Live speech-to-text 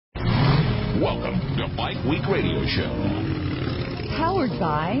Welcome to Bike Week Radio Show. Powered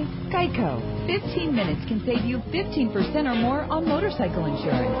by Geico. 15 minutes can save you 15% or more on motorcycle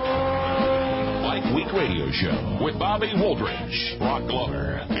insurance. Bike Week Radio Show with Bobby Woldridge, Brock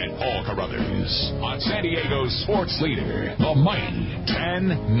Glover, and Paul Carruthers on San Diego's sports leader, the mighty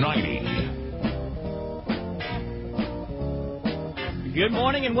 1090. Good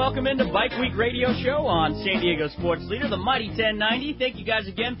morning and welcome into Bike Week Radio Show on San Diego Sports Leader, the Mighty 1090. Thank you guys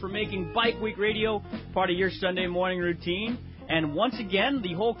again for making Bike Week Radio part of your Sunday morning routine. And once again,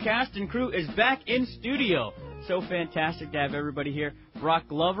 the whole cast and crew is back in studio. So fantastic to have everybody here. Brock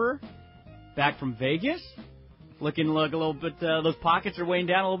Glover, back from Vegas, looking like a little bit, those pockets are weighing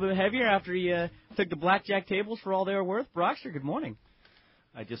down a little bit heavier after he took the blackjack tables for all they were worth. Brockster, good morning.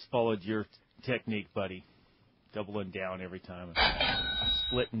 I just followed your technique, buddy. Doubling down every time.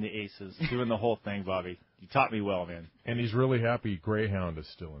 Splitting the aces. Doing the whole thing, Bobby. You taught me well, man. And he's really happy Greyhound is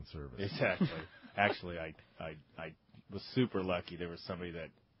still in service. Exactly. Actually, I was super lucky. There was somebody that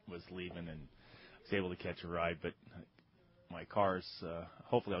was leaving and was able to catch a ride. But my car's,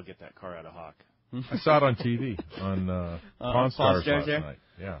 hopefully I'll get that car out of Hawk. I saw it on TV on Pawn Stars last night.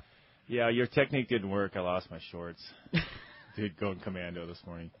 Yeah. Yeah, your technique didn't work. I lost my shorts. Did go in commando this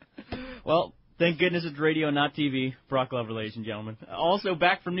morning. Well, thank goodness it's radio, not TV. Brock Glover, ladies and gentlemen. Also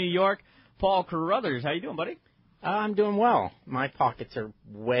back from New York, Paul Carruthers. How you doing, buddy? I'm doing well. My pockets are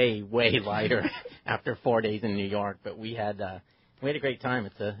way, way lighter after 4 days in New York, but we had a great time.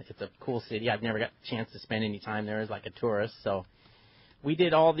 It's a cool city. I've never got a chance to spend any time there as like a tourist, so we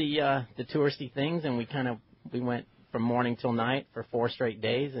did all the touristy things, and we went from morning till night for 4 straight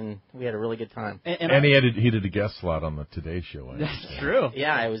days, and we had a really good time. And he did a guest slot on the Today Show. That's true.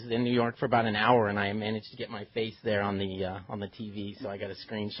 Yeah, I was in New York for about an hour, and I managed to get my face there on the TV, so I got a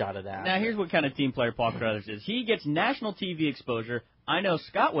screenshot of that. Now, here's what kind of team player Paul Carruthers is. He gets national TV exposure. I know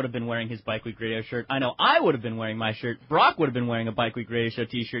Scott would have been wearing his Bike Week Radio shirt. I know I would have been wearing my shirt. Brock would have been wearing a Bike Week Radio Show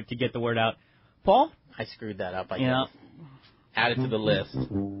T-shirt to get the word out. Paul? I screwed that up, I guess. Add it to the list.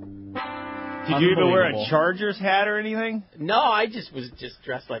 Did you even wear a Chargers hat or anything? No, I was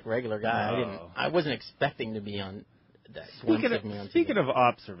dressed like a regular guy. I wasn't expecting to be on that. Speaking of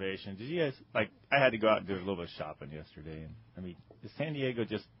observation, did you guys, I had to go out and do a little bit of shopping yesterday. And I mean, San Diego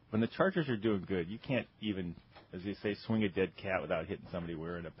when the Chargers are doing good, you can't even, as they say, swing a dead cat without hitting somebody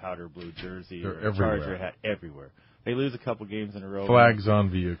wearing a powder blue jersey or a Charger hat everywhere. They lose a couple games in a row. Flags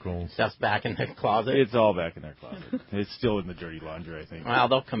on vehicles. Stuff's back in the closet. It's all back in their closet. It's still in the dirty laundry, I think. Well,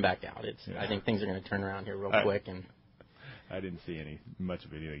 they'll come back out. I think things are going to turn around here real quick. And I didn't see much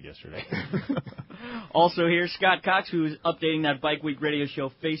of anything yesterday. Also here, Scott Cox, who's updating that Bike Week Radio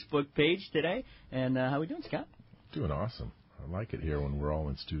Show Facebook page today. And how we doing, Scott? Doing awesome. I like it here when we're all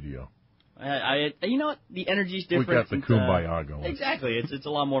in studio. You know what? The energy's different. We got the kumbaya going. Exactly. It's a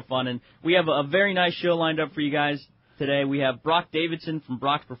lot more fun. And we have a very nice show lined up for you guys today. We have Brock Davidson from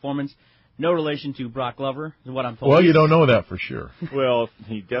Brock's Performance. No relation to Brock Glover, is what I'm told. Well, you don't know that for sure. Well,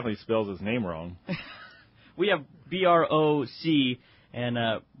 he definitely spells his name wrong. We have B-R-O-C,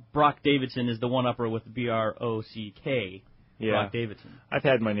 and Brock Davidson is the one-upper with B-R-O-C-K. Yeah. Brock Davidson. I've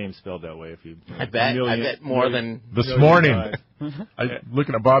had my name spelled that way. I bet more than this morning.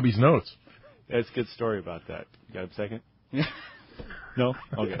 Looking at Bobby's notes. That's a good story about that. You got a second? No?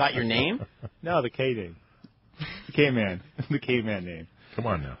 Okay. About your name? No, the K name. The K-Man. The K-Man name. Come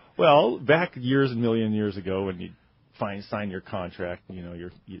on now. Well, back a million years ago when you sign your contract,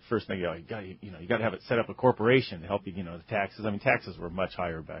 your first thing, you got to have it set up a corporation to help you, the taxes. I mean, taxes were much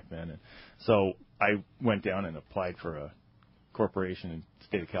higher back then. And so I went down and applied for a corporation in the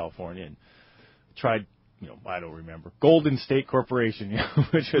state of California and tried, I don't remember, Golden State Corporation,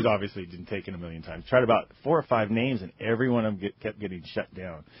 which was obviously didn't take in a million times. Tried about 4 or 5 names, and every one of them kept getting shut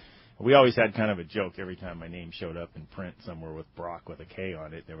down. We always had kind of a joke every time my name showed up in print somewhere with Brock with a K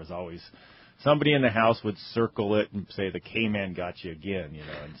on it. There was always somebody in the house would circle it and say, the K-Man got you again,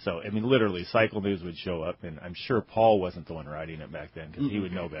 And so, I mean, literally, Cycle News would show up, and I'm sure Paul wasn't the one writing it back then because he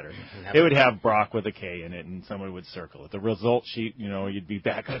would know better. It would have Brock with a K in it, and someone would circle it. The result sheet, you'd be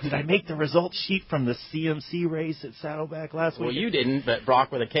back. Did I make the result sheet from the CMC race at Saddleback last week? Well, you didn't, but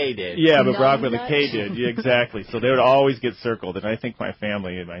Brock with a K did. Yeah, but Brock with a K did. Yeah, exactly. So they would always get circled, and I think my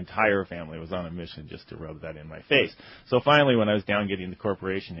entire family was on a mission just to rub that in my face. So finally, when I was down getting the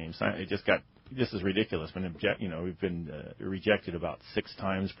corporation name, it just got this is ridiculous. We've been rejected about 6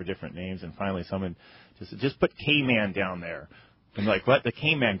 times for different names, and finally someone just put K-Man down there. And like, what? The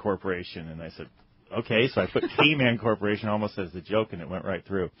K-Man Corporation. And I said, okay. So I put K-Man Corporation almost as the joke, and it went right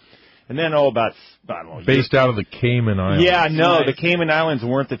through. And then, about, I don't know. Based out of the Cayman Islands. Yeah, no, the Cayman Islands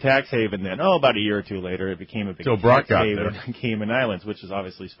weren't the tax haven then. About a year or two later, it became a big Brock tax got haven there. in Cayman Islands, which is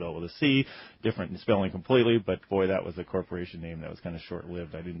obviously spelled with a C, different in spelling completely, but boy, that was a corporation name that was kind of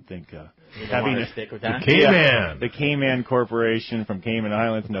short-lived. I didn't think having a stick with that. Cayman. The Cayman Corporation from Cayman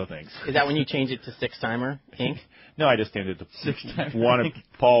Islands, no thanks. Is that when you change it to Six Timer Inc.? No, I just ended to one of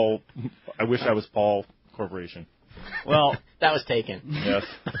Paul. I wish I was Paul Corporation. Well, that was taken. Yes,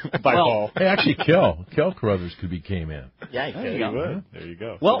 by Paul. Hey, actually, Kel Carruthers could be Cayman. Yeah, he could. There you go. There you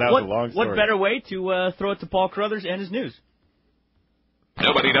go. Well, so that was a long story. What better way to throw it to Paul Carruthers and his news?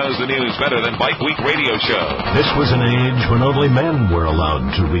 Nobody knows the news better than Bike Week Radio Show. This was an age when only men were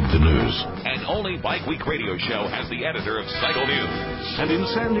allowed to read the news. And only Bike Week Radio Show has the editor of Cycle News. And in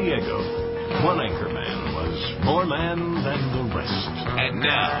San Diego, one anchorman was more man than the rest. And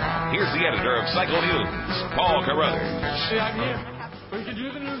now, here's the editor of Cycle News, Paul Carruthers. Hey, I'm here. We can do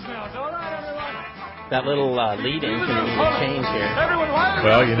the news now. All right, everyone. That little lead-in can need to change here. Everyone,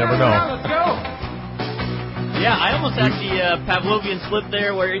 Well, you never know. Let's go. Yeah, I almost had the Pavlovian slip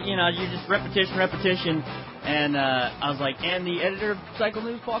there where, you just repetition, and I was like, and the editor of Cycle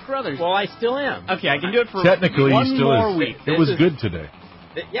News, Paul Carruthers. Well, I still am. Okay, I can do it for Technically, one he still more is. week. It was good today.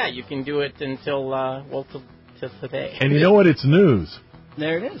 Yeah, you can do it until, till today. And you know what? It's news.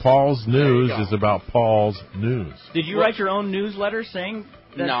 There it is. Paul's news is about Paul's news. Did you write your own newsletter saying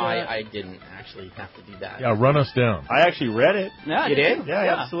that? No, I didn't actually have to do that. Yeah, run us down. I actually read it. Yeah, You did?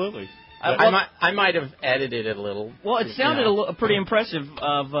 Yeah, absolutely. I might have edited it a little. Well, it sounded pretty impressive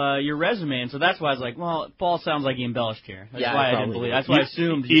of your resume, and so that's why I was like, well, Paul sounds like he embellished here. That's why I didn't believe. That's why I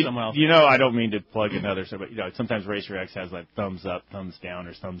assumed he's someone else. I don't mean to plug another, but sometimes Racer X has like thumbs up, thumbs down,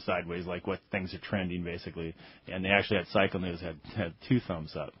 or thumbs sideways, like what things are trending basically. And they actually had Cycle News had 2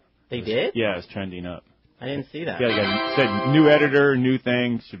 thumbs up. They did? Yeah, it's trending up. I didn't see that. Yeah, said new editor, new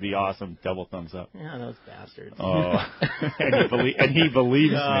thing, should be awesome. Double thumbs up. Yeah, those bastards. Oh, and he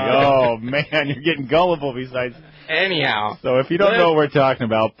believes me. Oh man, you're getting gullible. Besides, anyhow. So if you don't know what we're talking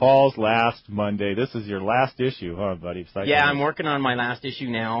about, Paul's last Monday. This is your last issue, huh, buddy? Yeah, I'm working on my last issue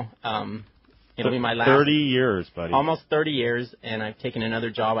now. It'll be my last 30 years, buddy. Almost 30 years, and I've taken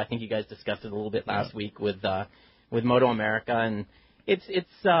another job. I think you guys discussed it a little bit last week with Moto America, and it's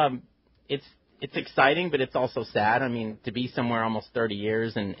exciting, but it's also sad. I mean, to be somewhere almost 30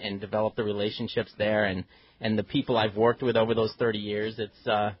 years and develop the relationships there and the people I've worked with over those 30 years, it's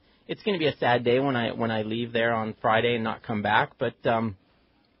going to be a sad day when I leave there on Friday and not come back. But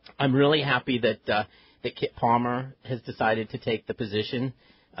I'm really happy that Kit Palmer has decided to take the position.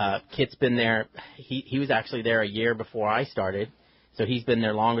 Kit's been there. He was actually there a year before I started. So he's been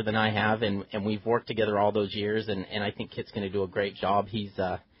there longer than I have, and we've worked together all those years, and I think Kit's going to do a great job.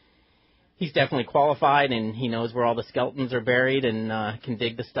 He's definitely qualified, and he knows where all the skeletons are buried and can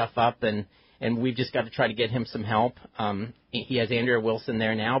dig the stuff up, and we've just got to try to get him some help. He has Andrea Wilson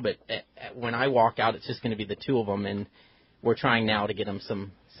there now, but when I walk out, it's just going to be the 2 of them, and we're trying now to get him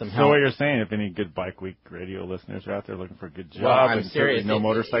some help. So what you're saying, if any good Bike Week radio listeners are out there looking for a good job, well, I'm and serious. No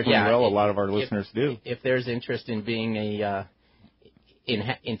motorcycle, a lot of our listeners do. If there's interest in being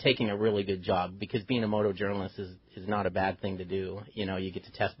in taking a really good job, because being a moto journalist is not a bad thing to do. You get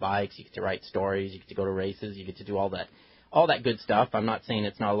to test bikes, you get to write stories, you get to go to races, you get to do all that good stuff. I'm not saying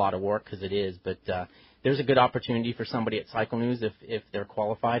it's not a lot of work, because it is, but there's a good opportunity for somebody at Cycle News if they're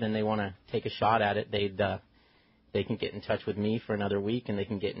qualified and they want to take a shot at it. They can get in touch with me for another week, and they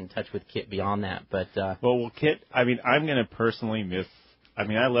can get in touch with Kit beyond that. But Kit, I'm going to personally miss.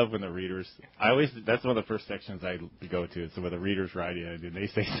 I love when the readers. That's one of the first sections I go to. It's when the readers write in and they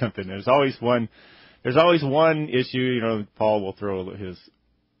say something. There's always one issue. Paul will throw his,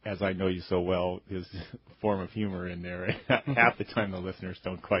 as I know you so well, his form of humor in there. Half the time the listeners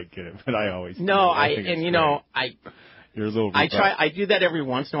don't quite get it, but I always. No, You're a little. I do that every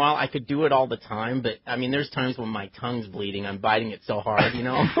once in a while. I could do it all the time, but there's times when my tongue's bleeding. I'm biting it so hard,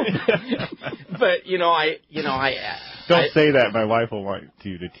 But Don't say that. My wife will want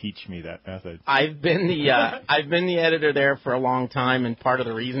you to teach me that method. I've been the editor there for a long time, and part of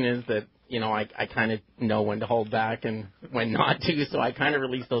the reason is that I kind of know when to hold back and when not to, so I kind of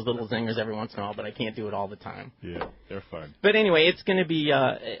release those little zingers every once in a while, but I can't do it all the time. Yeah, they're fun. But anyway, it's going to be,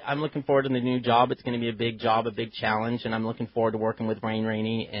 I'm looking forward to the new job. It's going to be a big job, a big challenge, and I'm looking forward to working with Rain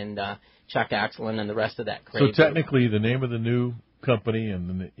Rainey and Chuck Axelin and the rest of that crew. So technically the name of the new company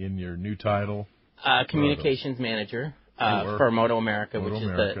and in your new title? Communications Manager for Moto America, which is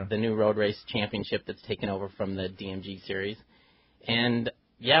the new road race championship that's taken over from the DMG series. And,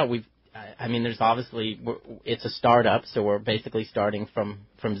 yeah, there's obviously, it's a startup, so we're basically starting from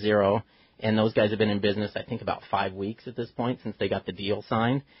zero. And those guys have been in business, I think, about 5 weeks at this point since they got the deal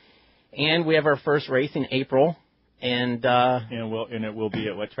signed. And we have our first race in April. And it will be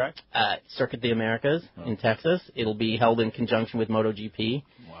at what track? Circuit de Americas in Texas. It'll be held in conjunction with MotoGP,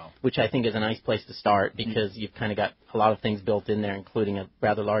 which I think is a nice place to start because you've kind of got a lot of things built in there, including a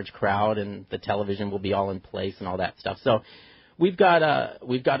rather large crowd, and the television will be all in place and all that stuff. So we've got a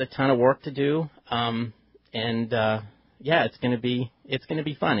ton of work to do, it's going to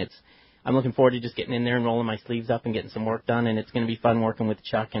be fun. I'm looking forward to just getting in there and rolling my sleeves up and getting some work done, and it's going to be fun working with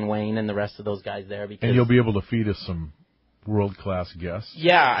Chuck and Wayne and the rest of those guys there. And you'll be able to feed us some world-class guests?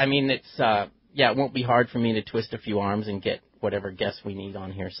 Yeah, I mean, it won't be hard for me to twist a few arms and get whatever guests we need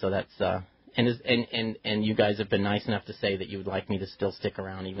on here, so that's... And you guys have been nice enough to say that you would like me to still stick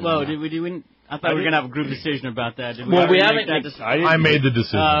around even. Well, did we? I thought we were gonna have a group decision about that. Did we? Well, we haven't. I made the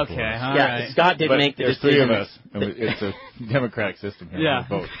decision. Okay, all right. Scott did make the decision. There's 3 of us. It's a democratic system here. Yeah.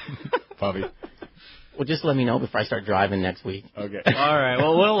 Vote. Bobby. Well, just let me know before I start driving next week. Okay. All right.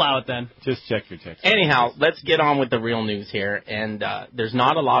 Well, we'll allow it then. Just check your text. Anyhow, let's get on with the real news here, and there's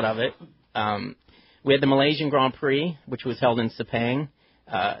not a lot of it. We had the Malaysian Grand Prix, which was held in Sepang.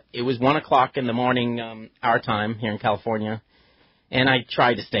 It was 1 o'clock in the morning, our time here in California, and I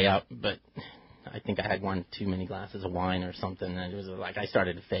tried to stay up, but I think I had one too many glasses of wine or something, and it was like I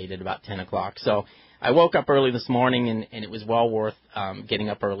started to fade at about 10 o'clock. So I woke up early this morning, and it was well worth getting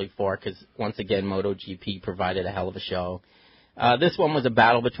up early for, because once again, MotoGP provided a hell of a show. This one was a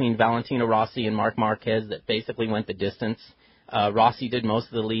battle between Valentino Rossi and Marc Marquez that basically went the distance. Rossi did most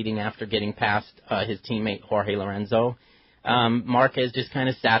of the leading after getting past his teammate Jorge Lorenzo. Marquez just kind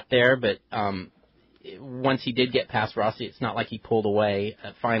of sat there, but once he did get past Rossi, it's not like he pulled away.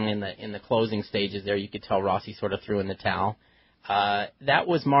 Finally, in the closing stages there, you could tell Rossi sort of threw in the towel. That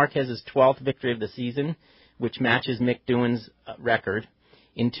was Marquez's 12th victory of the season, which matches Mick Doohan's record.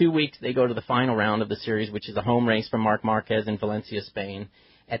 In 2 weeks, they go to the final round of the series, which is a home race for Marc Marquez in Valencia, Spain.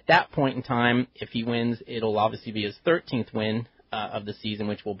 At that point in time, if he wins, it'll obviously be his 13th win of the season,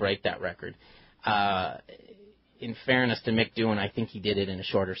 which will break that record. In fairness to Mick Doohan, I think he did it in a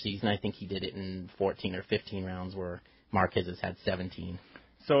shorter season. I think he did it in 14 or 15 rounds, where Marquez has had 17.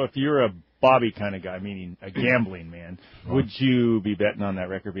 So if you're a Bobby kind of guy, meaning a gambling man, would you be betting on that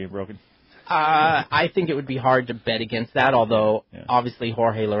record being broken? I think it would be hard to bet against that, although obviously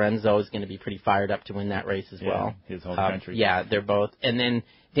Jorge Lorenzo is going to be pretty fired up to win that race as well. His whole country. Yeah, they're both. And then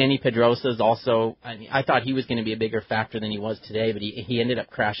Danny Pedrosa is also, I thought he was going to be a bigger factor than he was today, but he ended up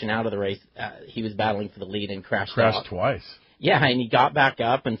crashing out of the race. He was battling for the lead and crashed twice. Yeah, and he got back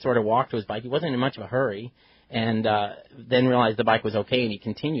up and sort of walked to his bike. He wasn't in much of a hurry, and then realized the bike was okay, and he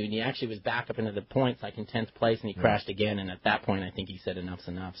continued. And he actually was back up into the points, like in 10th place, and he crashed again. And at that point, I think he said enough's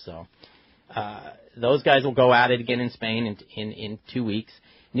enough. So those guys will go at it again in Spain in 2 weeks.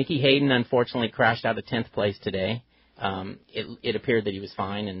 Nicky Hayden, unfortunately, crashed out of 10th place today. It appeared that he was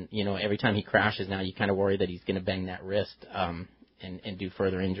fine, and, every time he crashes now, you kind of worry that he's going to bang that wrist and do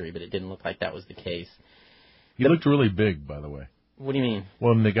further injury, but it didn't look like that was the case. He looked really big, by the way. What do you mean?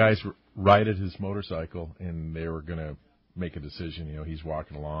 When the guys righted his motorcycle, and they were going to make a decision, he's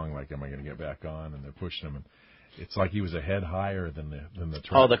walking along, like, am I going to get back on? And they're pushing him, and it's like he was a head higher than the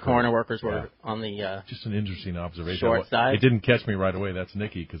truck. Oh, the corner workers were on the just an interesting observation. Short side. It didn't catch me right away. That's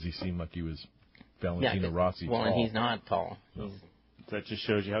Nicky, because he seemed like he was Valentino Rossi. Well, tall. and he's not tall. That just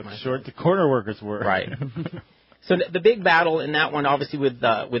shows you how short the corner workers were. Right. So the big battle in that one, obviously with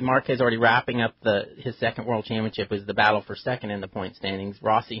Marquez already wrapping up his second World Championship, was the battle for second in the point standings.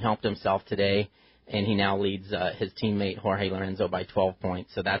 Rossi helped himself today, and he now leads his teammate Jorge Lorenzo by 12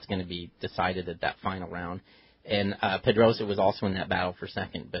 points. So that's going to be decided at that final round. And Pedrosa was also in that battle for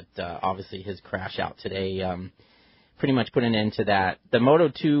second, but obviously his crash out today pretty much put an end to that. The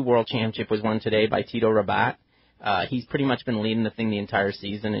Moto2 World Championship was won today by Tito Rabat. He's pretty much been leading the thing the entire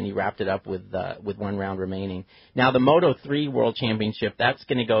season, and he wrapped it up with 1 round remaining. Now the Moto3 World Championship, that's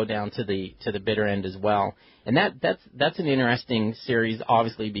going to go down to the bitter end as well, and that's an interesting series,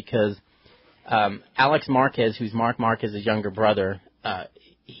 obviously, because Alex Marquez, who's Marc Marquez's younger brother,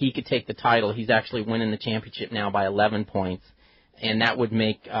 he could take the title. He's actually winning the championship now by 11 points, and that would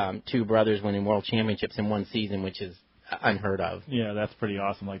make 2 brothers winning world championships in one season, which is unheard of. Yeah, that's pretty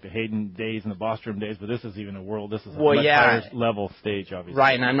awesome. Like the Hayden days and the Bostrom days, but this is even a world. This is a much higher level stage, obviously.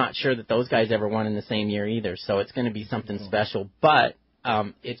 Right, and I'm not sure that those guys ever won in the same year either. So it's going to be something special. But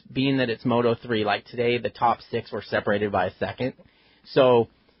it's being that it's Moto3, like today, the top 6 were separated by a second. So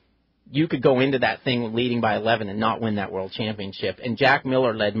you could go into that thing leading by 11 and not win that world championship. And Jack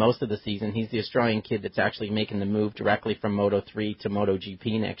Miller led most of the season. He's the Australian kid that's actually making the move directly from Moto3 to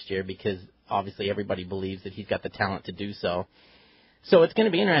MotoGP next year, because obviously everybody believes that he's got the talent to do so. So it's going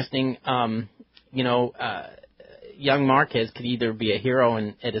to be interesting. young Marquez could either be a hero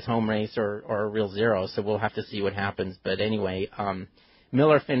at his home race or a real zero, so we'll have to see what happens. But anyway,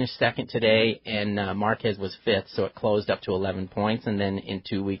 Miller finished second today, and Marquez was fifth, so it closed up to 11 points, and then in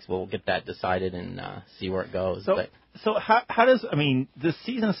 2 weeks we'll get that decided and see where it goes. So how does, I mean, the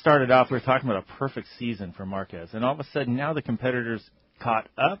season started off, we were talking about a perfect season for Marquez, and all of a sudden now the competitors caught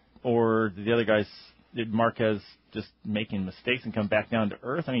up, or the other guys, did Marquez just making mistakes and come back down to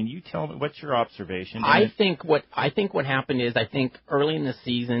earth? I mean, you tell me, what's your observation? I think what happened is, I think early in the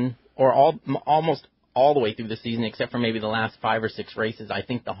season, or almost all the way through the season, except for maybe the last 5 or 6 races, I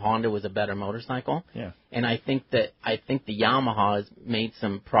think the Honda was a better motorcycle. Yeah. And I think the Yamaha has made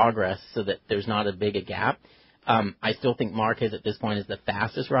some progress so that there's not as big a gap. I still think Marquez at this point is the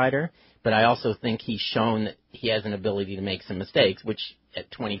fastest rider, but I also think he's shown that he has an ability to make some mistakes, which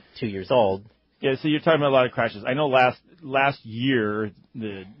at 22 years old. Yeah, so you're talking about a lot of crashes. I know last year,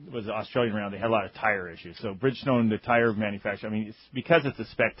 was the Australian round, they had a lot of tire issues. So Bridgestone, the tire manufacturer, I mean, it's because it's a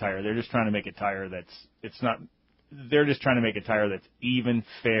spec tire, they're just trying to make a tire they're just trying to make a tire that's even,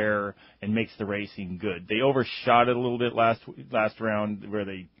 fair, and makes the racing good. They overshot it a little bit last round, where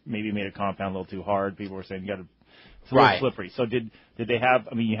they maybe made a compound a little too hard. People were saying it's a little slippery. So did they have?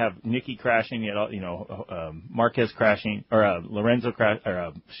 I mean, you have Nicky crashing, Marquez crashing, or Lorenzo crash,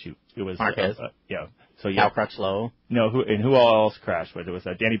 or it was Marquez. Yeah. So Cal Crutchlow. No, who else crashed? But it was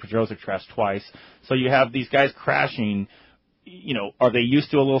Danny Pedrosa crashed twice. So you have these guys crashing. Are they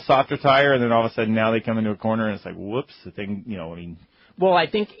used to a little softer tire, and then all of a sudden now they come into a corner and it's like, whoops, the thing, I mean. Well, I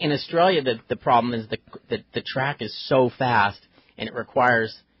think in Australia the problem is the track is so fast, and it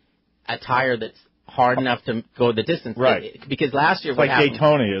requires a tire that's hard enough to go the distance. Right. Because last year, it's like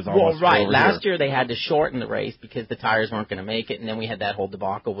Daytona is almost. Well, right. Last year they had to shorten the race because the tires weren't going to make it, and then we had that whole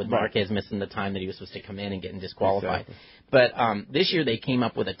debacle with Marquez missing the time that he was supposed to come in and getting disqualified. Exactly. But this year they came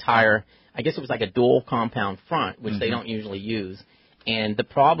up with a tire. I guess it was like a dual compound front, which they don't usually use. And the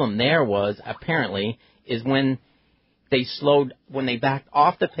problem there was, apparently, is when they backed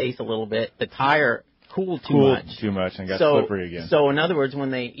off the pace a little bit, the tire cooled too much and got slippery again. So in other words,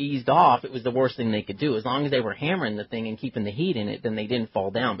 when they eased off, it was the worst thing they could do. As long as they were hammering the thing and keeping the heat in it, then they didn't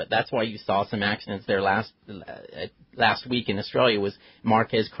fall down. But that's why you saw some accidents there last week in Australia. Was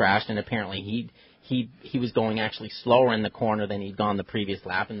Marquez crashed, and apparently he was going actually slower in the corner than he'd gone the previous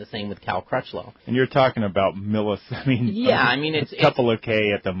lap, and the same with Cal Crutchlow. And you're talking about it's a couple of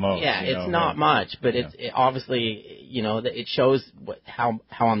K at the most. Yeah, it's not much, but it obviously, it shows how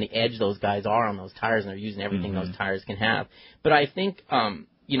on the edge those guys are on those tires, and they're using everything those tires can have. But I think,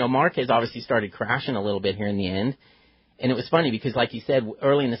 Marquez obviously started crashing a little bit here in the end. And it was funny because, like you said,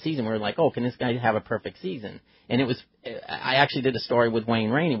 early in the season, we were like, oh, can this guy have a perfect season? And I actually did a story with Wayne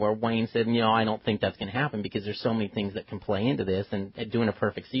Rainey where Wayne said, I don't think that's going to happen because there's so many things that can play into this, and doing a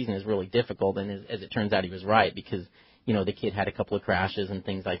perfect season is really difficult. And as it turns out, he was right because, the kid had a couple of crashes and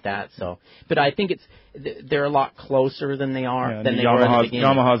things like that. So, but I think they're a lot closer than they are than they were at the beginning.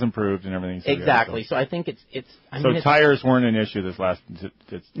 Yamaha's improved and everything. So exactly. So I think it's. Tires weren't an issue this last.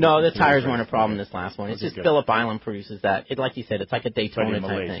 No, the tires weren't a problem this last one. It's just Phillip Island produces that. Like you said, it's like a Daytona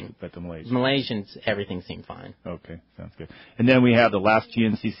type thing. But the Malaysians, everything seemed fine. Okay, sounds good. And then we have the last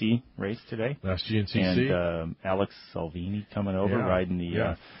GNCC race today. Last GNCC. And Alex Salvini coming over riding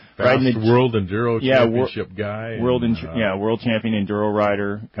the. Riding the World Enduro Championship guy. World champion Enduro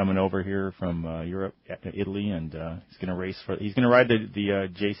rider coming over here from Europe, Italy, and he's going to ride the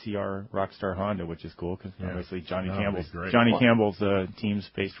JCR Rockstar Honda, which is cool because obviously Johnny Campbell's team's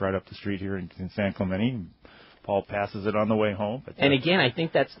based right up the street here in San Clemente. Paul passes it on the way home. And again, I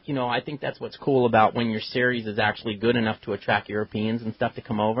think that's what's cool about when your series is actually good enough to attract Europeans and stuff to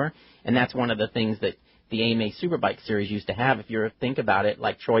come over, and that's one of the things that the AMA Superbike Series used to have. If you think about it,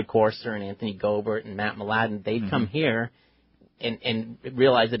 like Troy Corser and Anthony Gobert and Matt Mladen, they'd come here and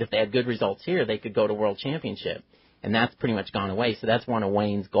realize that if they had good results here, they could go to World Championship. And that's pretty much gone away. So that's one of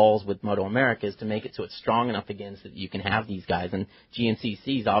Wayne's goals with Moto America, is to make it so it's strong enough again so that you can have these guys. And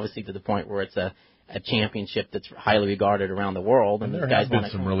GNCC is obviously to the point where it's a championship that's highly regarded around the world. And there have been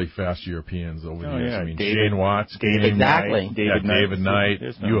some really fast Europeans over the years. I mean, Shane Watts, David Knight,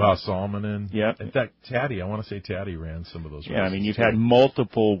 Juha Salminen. Yeah. In fact, I want to say Taddy ran some of those races. Yeah, I mean, you've had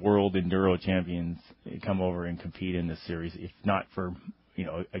multiple world enduro champions come over and compete in this series, if not for,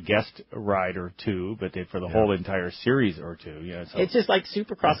 a guest ride or two, but for the whole entire series or two. So. It's just like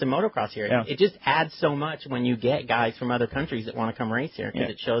Supercross and motocross here. Yeah. It just adds so much when you get guys from other countries that want to come race here, because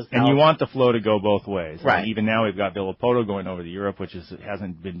it shows. And you want the flow to go both ways. Right. And even now we've got Villopoto going over to Europe, which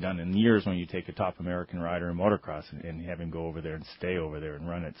hasn't been done in years. When you take a top American rider in motocross and have him go over there and stay over there and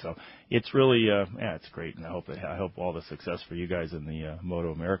run it, so it's really it's great, and I hope all the success for you guys in the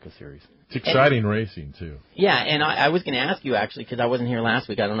Moto America series. It's exciting racing too. Yeah, and I was going to ask you actually, because I wasn't here last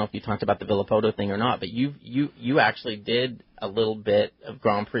week. I don't know if you talked about the Villopoto thing or not, but you actually did a little bit of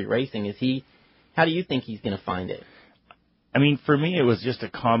Grand Prix racing. How do you think he's going to find it? I mean, for me, it was just a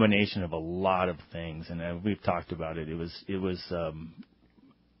combination of a lot of things, and we've talked about it. It was.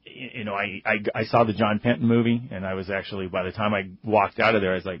 I saw the John Penton movie, and I was actually, by the time I walked out of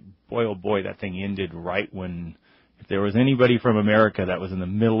there, I was like, boy, oh boy, that thing ended right when, if there was anybody from America that was in the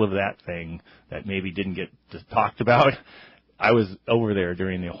middle of that thing that maybe didn't get talked about, I was over there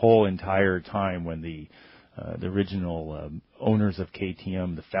during the whole entire time when the original owners of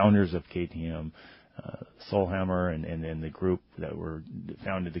KTM, the founders of KTM, Solhammer and the group that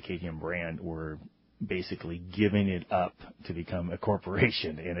founded the KTM brand were basically giving it up to become a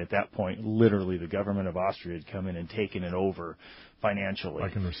corporation. And at that point, literally, the government of Austria had come in and taken it over financially.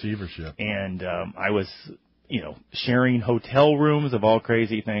 Like in receivership. And I was, sharing hotel rooms of all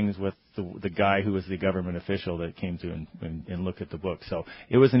crazy things with the guy who was the government official that came to and look at the book. So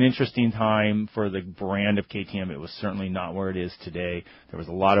it was an interesting time for the brand of KTM. It was certainly not where it is today. There was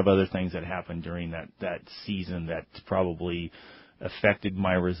a lot of other things that happened during that season that probably affected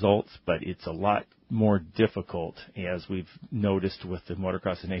my results, but it's a lot more difficult, as we've noticed with the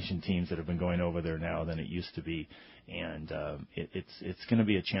Motocross of the Nation teams that have been going over there now, than it used to be. And it's going to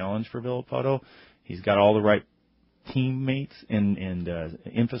be a challenge for Villopoto. He's got all the right teammates and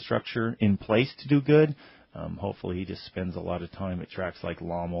infrastructure in place to do good. Hopefully he just spends a lot of time at tracks like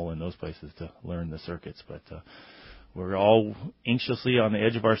Lommel and those places to learn the circuits. But we're all anxiously on the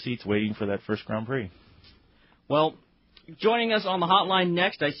edge of our seats waiting for that first Grand Prix. Well, joining us on the hotline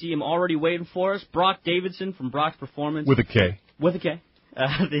next, I see him already waiting for us, Brock Davidson from Brock's Performance. With a K. With a K.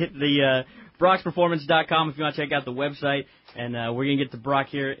 The Brock'sPerformance.com if you want to check out the website. And we're going to get to Brock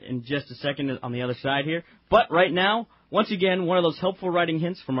here in just a second on the other side here. But right now, once again, one of those helpful writing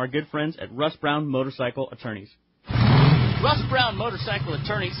hints from our good friends at Russ Brown Motorcycle Attorneys. Russ Brown Motorcycle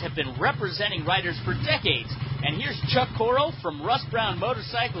Attorneys have been representing riders for decades. And here's Chuck Coro from Russ Brown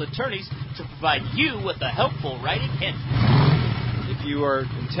Motorcycle Attorneys to provide you with a helpful writing hint. If you are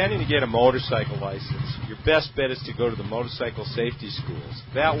intending to get a motorcycle license, your best bet is to go to the motorcycle safety schools.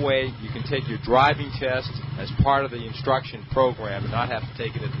 That way, you can take your driving test as part of the instruction program and not have to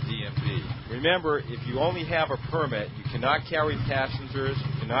take it at the DMV. Remember, if you only have a permit, you cannot carry passengers,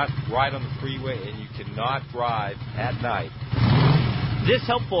 you cannot ride on the freeway, and you cannot drive at night. This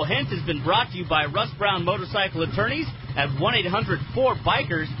helpful hint has been brought to you by Russ Brown Motorcycle Attorneys at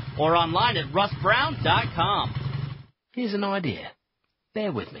 1-800-4BIKERS or online at russbrown.com. Here's an idea.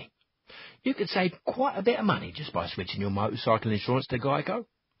 Bear with me. You could save quite a bit of money just by switching your motorcycle insurance to Geico.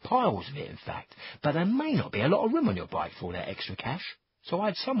 Piles of it, in fact. But there may not be a lot of room on your bike for all that extra cash. So I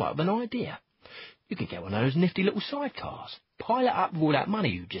had somewhat of an idea. You could get one of those nifty little sidecars, pile it up with all that money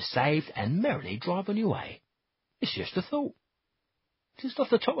you just saved, and merrily drive on your way. It's just a thought. Just off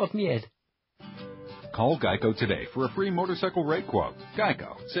the top of my head. Call Geico today for a free motorcycle rate quote.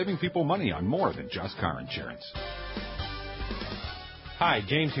 Geico, saving people money on more than just car insurance. Hi,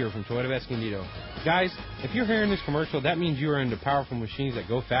 James here from Toyota of Escondido. Guys, if you're hearing this commercial, that means you are into powerful machines that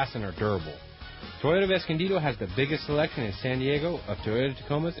go fast and are durable. Toyota of Escondido has the biggest selection in San Diego of Toyota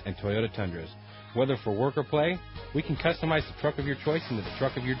Tacomas and Toyota Tundras. Whether for work or play, we can customize the truck of your choice into the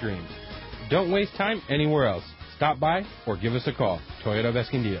truck of your dreams. Don't waste time anywhere else. Stop by or give us a call. Toyota of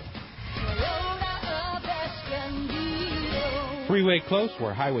Escondido. Freeway close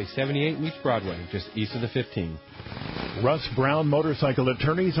where Highway 78 meets Broadway, just east of the 15. Russ Brown Motorcycle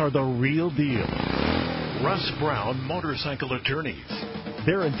Attorneys are the real deal. Russ Brown Motorcycle Attorneys.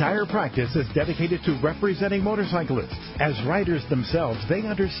 Their entire practice is dedicated to representing motorcyclists. As riders themselves, they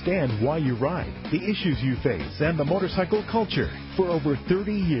understand why you ride, the issues you face, and the motorcycle culture. For over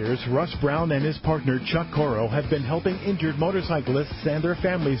 30 years, Russ Brown and his partner Chuck Coro have been helping injured motorcyclists and their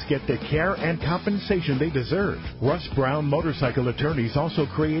families get the care and compensation they deserve. Russ Brown Motorcycle Attorneys also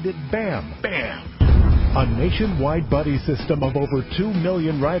created BAM. BAM! a nationwide buddy system of over 2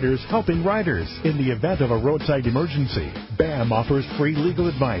 million riders helping riders in the event of a roadside emergency. BAM offers free legal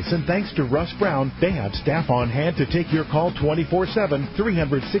advice, and thanks to Russ Brown, they have staff on hand to take your call 24/7,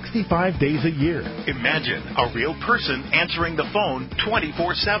 365 days a year. Imagine a real person answering the phone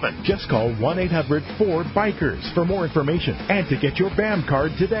 24/7. Just call 1-800-4BIKERS for more information and to get your BAM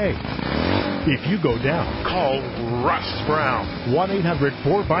card today. If you go down, call Russ Brown,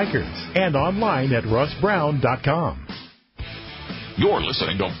 1-800-4BIKERS, and online at russbrown.com. You're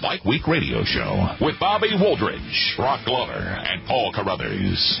listening to Bike Week Radio Show with Bobby Woldridge, Brock Glover, and Paul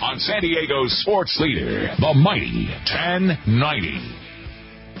Carruthers on San Diego's sports leader, the mighty 1090.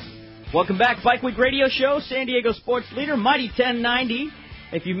 Welcome back, Bike Week Radio Show, San Diego sports leader, mighty 1090.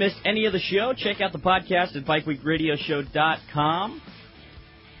 If you missed any of the show, check out the podcast at bikeweekradioshow.com.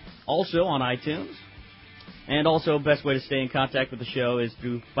 Also on iTunes. And also, best way to stay in contact with the show is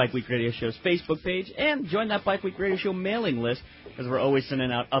through Bike Week Radio Show's Facebook page. And join that Bike Week Radio Show mailing list, because we're always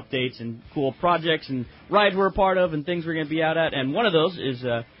sending out updates and cool projects and rides we're a part of and things we're going to be out at. And one of those is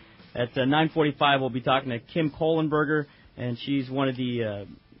at 9:45, we'll be talking to Kim Kohlenberger, and she's one of the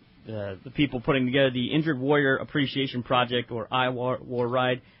people putting together the Injured Warrior Appreciation Project, or IWAR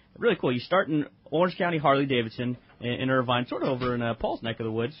ride. Really cool. You start in Orange County, Harley-Davidson, in Irvine, sort of over in Paul's neck of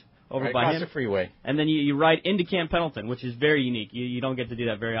the woods. Over right by across him. the freeway. And then you ride into Camp Pendleton, which is very unique. You don't get to do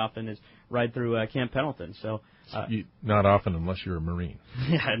that very often, is ride through Camp Pendleton. So not often unless you're a Marine.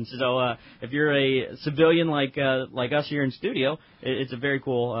 Yeah, and so if you're a civilian like us here in studio, it's a very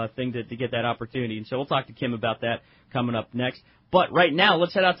cool thing to get that opportunity. And so we'll talk to Kim about that coming up next. But right now,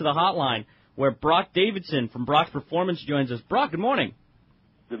 let's head out to the hotline where Brock Davidson from Brock's Performance joins us. Brock, good morning.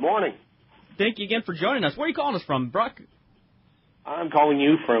 Good morning. Thank you again for joining us. Where are you calling us from, Brock? I'm calling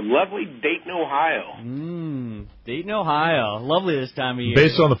you from lovely Dayton, Ohio. Dayton, Ohio. Lovely this time of year.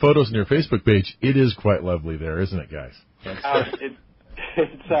 Based on the photos on your Facebook page, it is quite lovely there, isn't it, guys? We've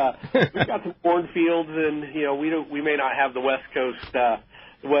got some cornfields, and we may not have the West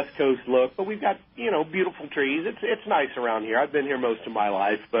Coast look, but we've got beautiful trees. It's nice around here. I've been here most of my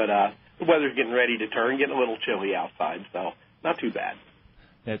life, but the weather's getting ready to turn, getting a little chilly outside, so not too bad.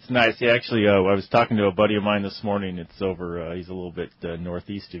 It's nice. Yeah, actually, I was talking to a buddy of mine this morning. It's over, he's a little bit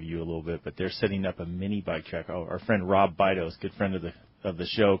northeast of you a little bit, but they're setting up a mini bike track. Our friend Rob Bidos, good friend of the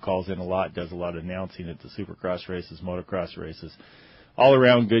show, calls in a lot, does a lot of announcing at the supercross races, motocross races. All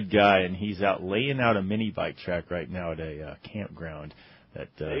around good guy, and he's out laying out a mini bike track right now at a campground.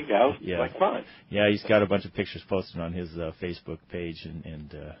 There you go. Yeah, like fun. Yeah, he's got a bunch of pictures posted on his Facebook page,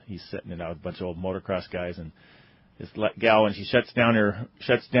 and he's setting it out with a bunch of old motocross guys. And this gal, when she shuts down her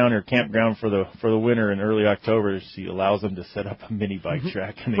campground for the winter in early October, she allows them to set up a mini bike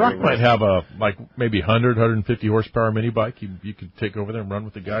track. And Brock might have a maybe 100, 150 horsepower mini bike. You could take over there and run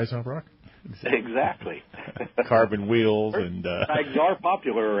with the guys on, Brock. Exactly. Carbon wheels and bikes are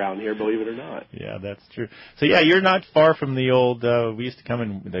popular around here, believe it or not. Yeah, that's true. So yeah, you're not far from the old. We used to come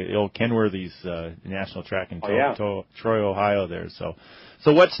in the old Kenworthy's national track in Troy, Ohio. There. So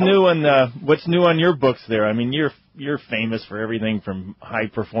what's new on your books there? I mean, you're famous for everything from high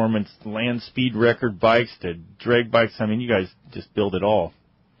performance land speed record bikes to drag bikes. I mean, you guys just build it all.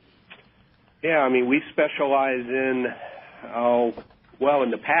 Yeah, I mean, we specialize in well,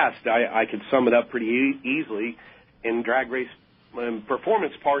 in the past, I could sum it up pretty easily in drag race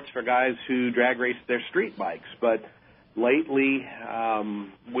performance parts for guys who drag race their street bikes. But lately,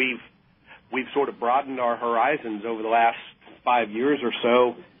 we've sort of broadened our horizons over the last 5 years or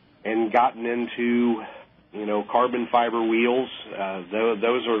so and gotten into, carbon fiber wheels.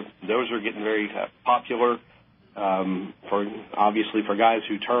 Those are getting very popular. Obviously for guys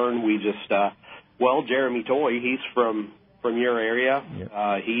who turn, we just Jeremy Toy, he's from your area.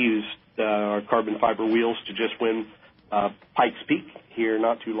 Yep. He used our carbon fiber wheels to just win Pikes Peak here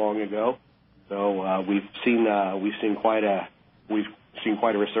not too long ago. So we've seen quite a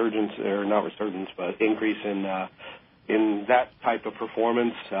resurgence, or not resurgence, but increase in that type of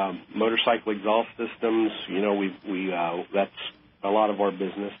performance. Motorcycle exhaust systems, that's a lot of our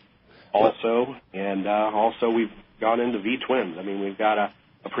business also. And also we've gone into V-twins. I mean, we've got a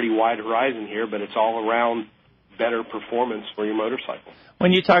pretty wide horizon here, but it's all around better performance for your motorcycle.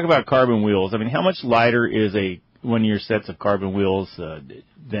 When you talk about carbon wheels, I mean, how much lighter is one of your sets of carbon wheels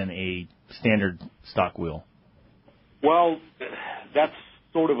than a standard stock wheel? Well, that's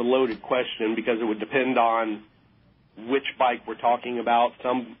sort of a loaded question because it would depend on which bike we're talking about.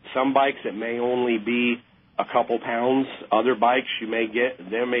 Some bikes, it may only be a couple pounds. Other bikes,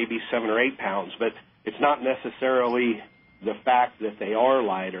 there may be 7 or 8 pounds, but it's not necessarily the fact that they are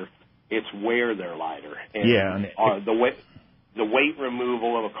lighter. It's where they're lighter. And yeah. the way. the weight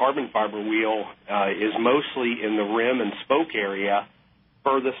removal of a carbon fiber wheel is mostly in the rim and spoke area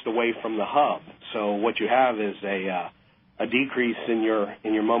furthest away from the hub. So what you have is a decrease in your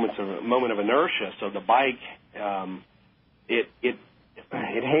moment of inertia. So the bike it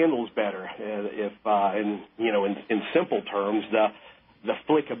handles better. In simple terms, the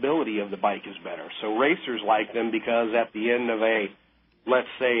flickability of the bike is better. So racers like them because at the end of a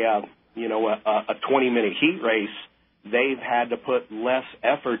 20-minute heat race, they've had to put less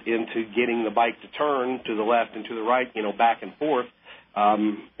effort into getting the bike to turn to the left and to the right, back and forth.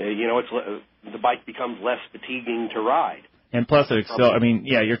 The bike becomes less fatiguing to ride. And plus it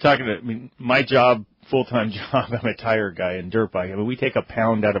you're talking my job, full-time job, I'm a tire guy in dirt bike. We take a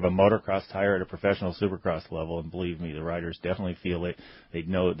pound out of a motocross tire at a professional supercross level, and believe me, the riders definitely feel it. They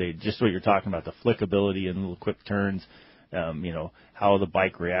know, just what you're talking about, the flickability and little quick turns, how the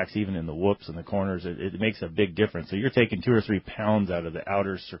bike reacts even in the whoops and the corners. It makes a big difference. So you're taking 2 or 3 pounds out of the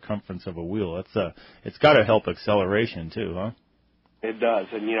outer circumference of a wheel. It's got to help acceleration too, huh? It does.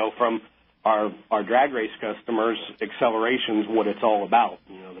 And, from our drag race customers, acceleration's what it's all about.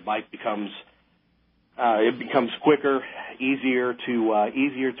 The bike becomes quicker, easier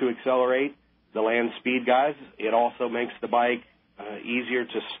to accelerate. The land speed guys, it also makes the bike easier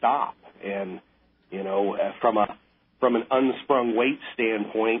to stop. And, from an unsprung weight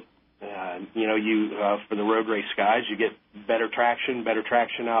standpoint, for the road race guys, you get better traction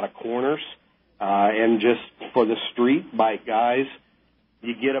out of corners. And just for the street bike guys,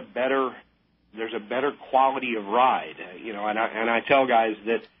 you get there's a better quality of ride. And I tell guys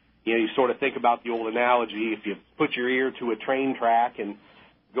that, you sort of think about the old analogy, if you put your ear to a train track and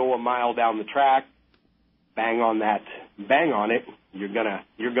go a mile down the track, bang on it, you're gonna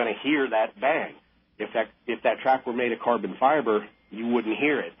hear that bang. If that track were made of carbon fiber, you wouldn't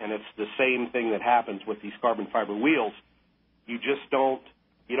hear it. And it's the same thing that happens with these carbon fiber wheels. You don't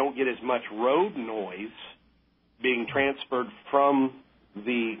get as much road noise being transferred from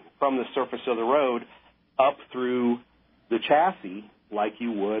the surface of the road up through the chassis like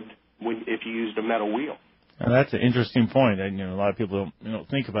you would if you used a metal wheel. Now, that's an interesting point. A lot of people don't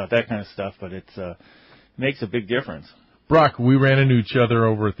think about that kind of stuff, but it makes a big difference. Brock, we ran into each other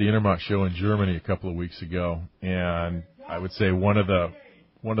over at the Intermach show in Germany a couple of weeks ago, and I would say one of the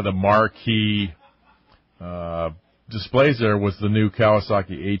marquee displays there was the new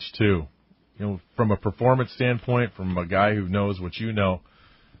Kawasaki H2. From a performance standpoint, from a guy who knows what you know,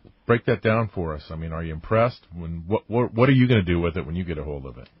 break that down for us. Are you impressed? What are you going to do with it when you get a hold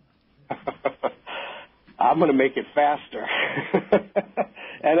of it? I'm going to make it faster.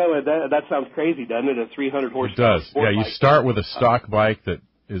 I know that sounds crazy, doesn't it? A 300 horsepower. It does. Yeah, you start with a stock bike that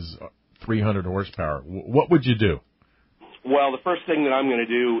is 300 horsepower. What would you do? Well, the first thing that I'm going to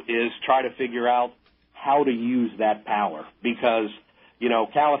do is try to figure out how to use that power because,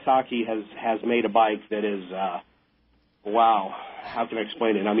 Kawasaki has made a bike that is, wow, how can I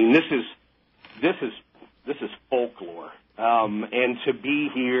explain it? This is folklore. And to be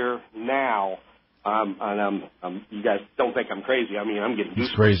here now, and you guys don't think I'm crazy. I'm getting He's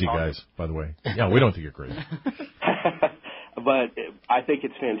crazy, guys, by the way. Yeah, we don't think you're crazy. But I think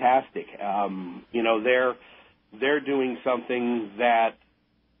it's fantastic. They're doing something that,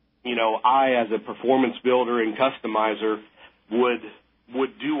 I, as a performance builder and customizer,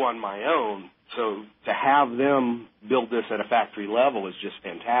 would do on my own. So to have them build this at a factory level is just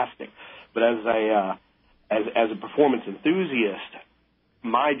fantastic. But as a performance enthusiast,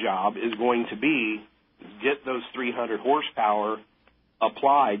 my job is going to be get those 300 horsepower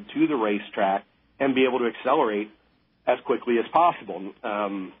applied to the racetrack and be able to accelerate as quickly as possible.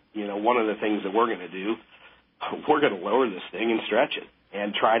 One of the things that we're going to do, we're going to lower this thing and stretch it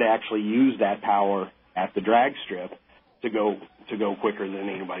and try to actually use that power at the drag strip to go quicker than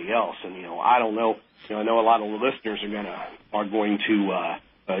anybody else. And I don't know. I know a lot of the listeners are going to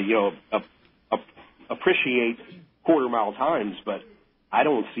appreciate quarter mile times, but I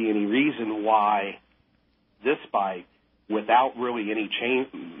don't see any reason why this bike, without really any change,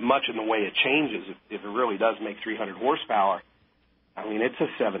 much in the way it changes, if it really does make 300 horsepower, it's a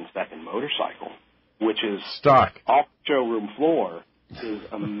 7-second motorcycle, which is stock off the showroom floor is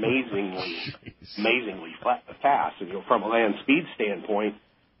amazingly fast. And from a land speed standpoint,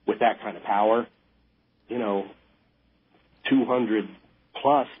 with that kind of power, 200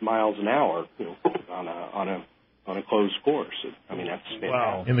 plus miles an hour, on a closed course. That's fantastic.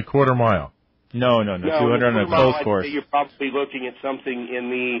 Wow. In the quarter mile. No, 200 on a closed course. You're probably looking at something in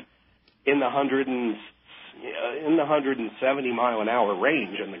the 170 mile an hour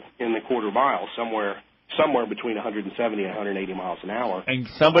range in the quarter mile, somewhere between 170 and 180 miles an hour. And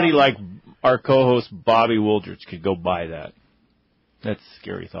somebody like our co-host Bobby Wooldridge could go buy that. That's a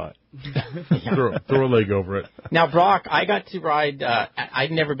scary thought. throw a leg over it. Now, Brock, I got to ride.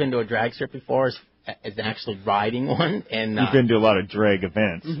 I'd never been to a drag strip before, as actually riding one. And you've been to a lot of drag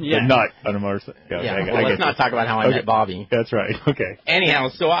events, but not on a motorcycle. Well, let's not talk about how I met Bobby. That's right. Okay. Anyhow,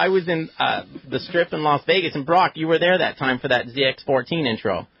 so I was in the strip in Las Vegas, and Brock, you were there that time for that ZX14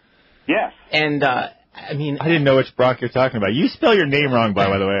 intro. Yes. And I mean, I didn't know which Brock you're talking about. You spell your name wrong, by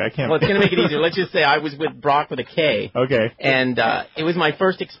the way. I can't. Well, it's going to make it easier. Let's just say I was with Brock with a K. Okay. And it was my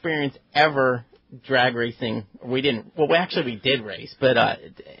first experience ever drag racing. We did race, but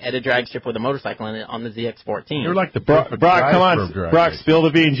at a drag strip with a motorcycle on the ZX14. You're like the Brock, come on, Brock, spill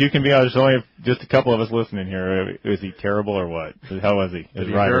the beans. You can be honest. There's only just a couple of us listening here. Was he terrible or what? How was he? Did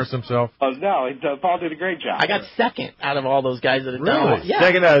he embarrass himself? No, Paul did a great job. I got second out of all those guys that had done it. Yeah.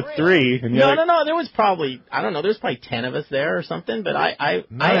 Second out of three. And no. There was probably, I don't know, there was probably 10 of us there or something. But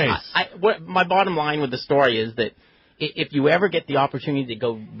what my bottom line with the story is that if you ever get the opportunity to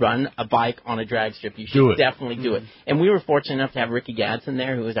go run a bike on a drag strip, you should definitely do it. And we were fortunate enough to have Ricky Gadsden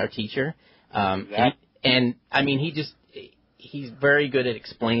there, who was our teacher. And I mean, he's very good at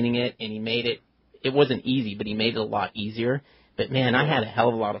explaining it, and he made it wasn't easy, but he made it a lot easier. But man, I had a hell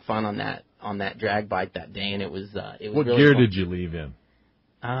of a lot of fun on that drag bike that day, and it was What really gear fun. did you leave in?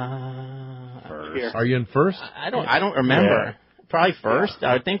 First. Are you in first? I don't remember. Yeah. Probably first.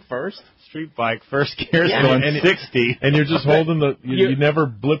 I would think first. Street bike, first gear, going 60. And you're just holding you never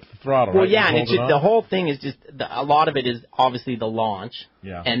blip the throttle, well, right? Yeah, and the whole thing is just, a lot of it is obviously the launch.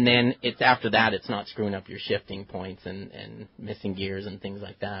 Yeah. And then it's after that, it's not screwing up your shifting points and missing gears and things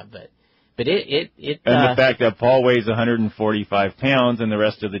like that. But it and the fact that Paul weighs 145 pounds and the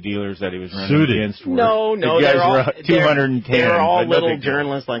rest of the dealers that he was running against were... No, the guys were 210. They're all little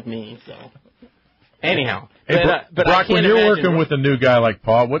journalists like me, so... Anyhow, hey, but Brock, when you're working with a new guy like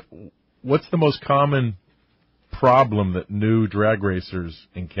Paul, what's the most common problem that new drag racers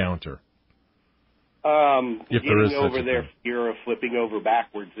encounter? Getting over their fear of flipping over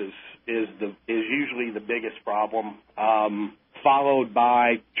backwards is usually the biggest problem, followed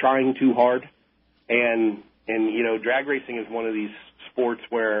by trying too hard, and drag racing is one of these sports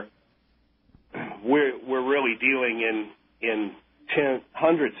where we're really dealing in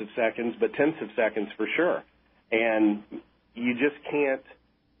hundreds of seconds, but tenths of seconds for sure. And you just can't.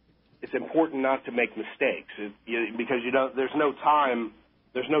 It's important not to make mistakes because there's no time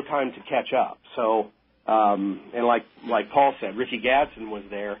to catch up. So, and like Paul said, Ricky Gadsden was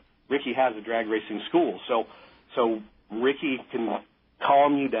there. Ricky has a drag racing school, so Ricky can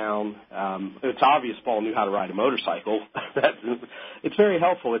calm you down. It's obvious Paul knew how to ride a motorcycle. It's very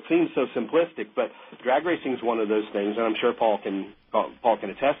helpful. It seems so simplistic, but drag racing is one of those things, and I'm sure Paul can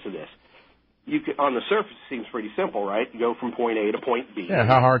attest to this. On the surface, it seems pretty simple, right? You go from point A to point B. Yeah,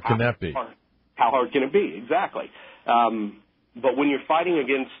 how hard can that be? How hard can it be? Exactly. But when you're fighting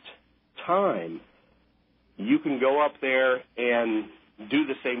against time, you can go up there and do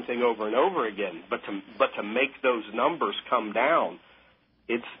the same thing over and over again. But to make those numbers come down,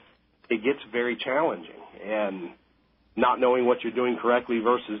 it gets very challenging, and not knowing what you're doing correctly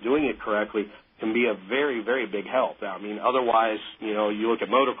versus doing it correctly can be a very, very big help. I mean, otherwise, you look at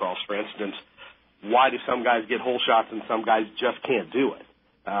motocross, for instance, why do some guys get hole shots and some guys just can't do it?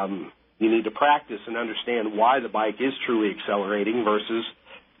 You need to practice and understand why the bike is truly accelerating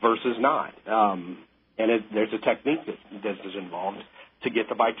versus not. There's a technique that is involved to get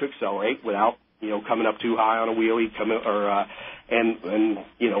the bike to accelerate without coming up too high on a wheelie, and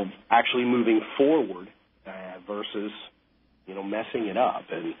actually moving forward versus messing it up.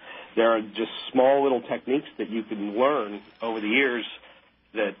 And there are just small little techniques that you can learn over the years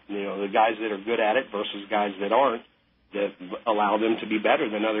that the guys that are good at it versus guys that aren't, that allow them to be better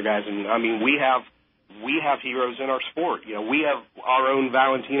than other guys. And I mean, we have heroes in our sport. We have our own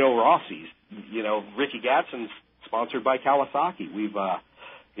Valentino Rossi's. Ricky Gadsden's sponsored by Kawasaki. We've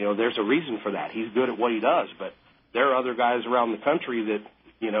there's a reason for that. He's good at what he does, but there are other guys around the country that,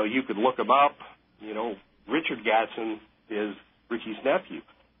 you could look them up. Richard Gadsden is Ricky's nephew.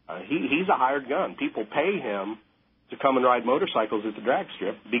 He's a hired gun. People pay him to come and ride motorcycles at the drag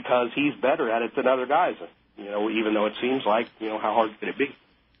strip because he's better at it than other guys. Even though it seems like, how hard could it be?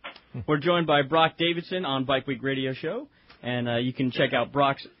 We're joined by Brock Davidson on Bike Week Radio Show, and you can check out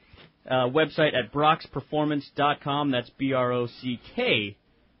Brock's website at brocksperformance.com. That's BROCK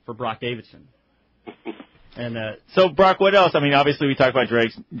for Brock Davidson. And so, Brock, what else? I mean, obviously we talked about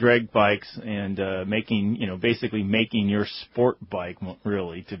drag bikes and basically making your sport bike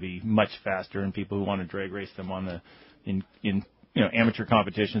really to be much faster, and people who want to drag race them on in amateur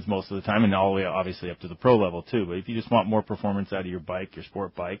competitions most of the time, and all the way obviously up to the pro level too. But if you just want more performance out of your bike, your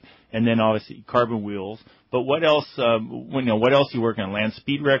sport bike, and then obviously carbon wheels. But what else? What else you working on? Land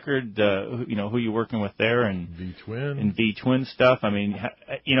speed record? Who you working with there? And V-twin and V-twin stuff. I mean,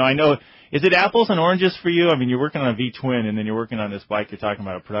 I know. Is it apples and oranges for you? I mean, you're working on a V-twin, and then you're working on this bike. You're talking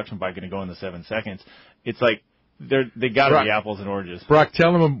about a production bike going to go in the 7 seconds. It's like they got to be apples and oranges. Brock,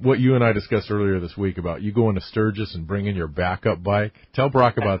 tell them what you and I discussed earlier this week about you going to Sturgis and bringing your backup bike. Tell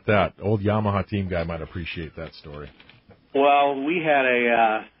Brock about that. Old Yamaha team guy might appreciate that story. Well, we had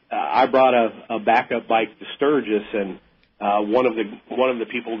I brought a backup bike to Sturgis, and one of the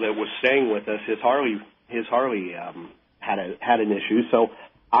people that was staying with us, his Harley had an issue, so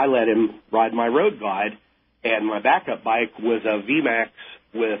I let him ride my road glide, and my backup bike was a VMAX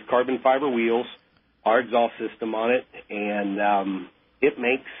with carbon fiber wheels, our exhaust system on it, and it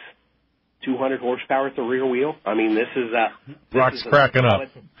makes 200 horsepower at the rear wheel. I mean, this is Brock's cracking up.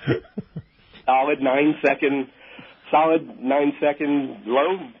 Solid 9 second,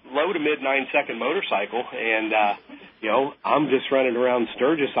 low to mid 9 second motorcycle, and I'm just running around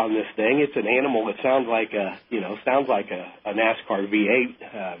Sturgis on this thing. It's an animal that sounds like a NASCAR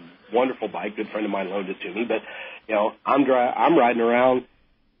V8. Wonderful bike. Good friend of mine loaned it to me, but I'm riding around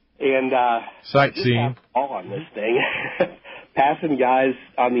and sightseeing all on this thing, passing guys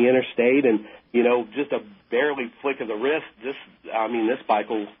on the interstate, and just a barely flick of the wrist. This bike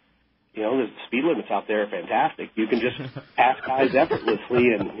will. The speed limits out there are fantastic. You can just pass guys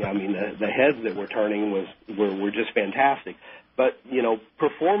effortlessly, and the heads that we're turning were just fantastic. But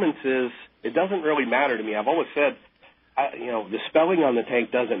performance it doesn't really matter to me. I've always said, the spelling on the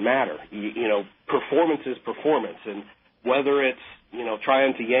tank doesn't matter. Performance is performance, and whether it's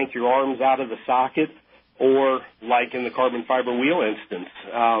trying to yank your arms out of the socket, or like in the carbon fiber wheel instance,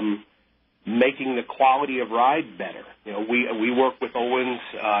 making the quality of ride better. We work with Owens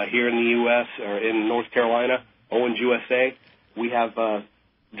here in the U.S. or in North Carolina, Owens USA. We have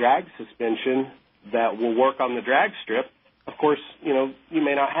drag suspension that will work on the drag strip. Of course, you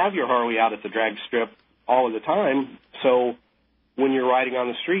may not have your Harley out at the drag strip all of the time, so when you're riding on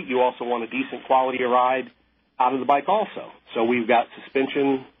the street, you also want a decent quality of ride out of the bike also. So we've got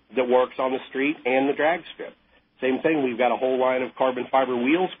suspension that works on the street and the drag strip. Same thing, we've got a whole line of carbon fiber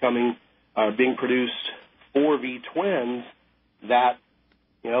wheels being produced for V-twins that,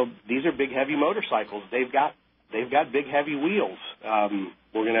 these are big, heavy motorcycles. They've got big, heavy wheels.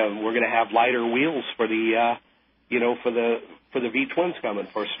 We're gonna have lighter wheels for the, for the V-twins coming,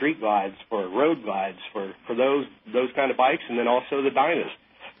 for street glides, for road glides, for those kind of bikes, and then also the Dynas.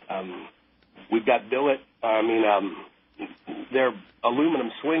 We've got billet. They're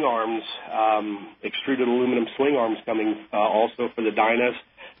aluminum swing arms, extruded aluminum swing arms coming also for the Dynas.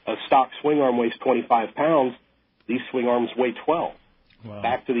 A stock swing arm weighs 25 pounds. These swing arms weigh 12. Wow.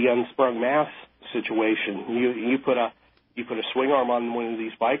 Back to the unsprung mass situation. You put a swing arm on one of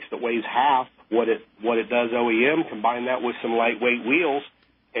these bikes that weighs half what it does OEM. Combine that with some lightweight wheels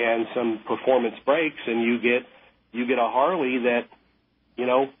and some performance brakes, and you get a Harley that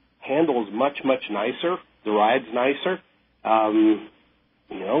handles much nicer. The ride's nicer.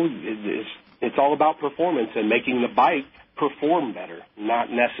 It's all about performance and making the bike perform better, not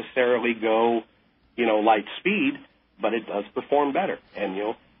necessarily go, light speed, but it does perform better. And,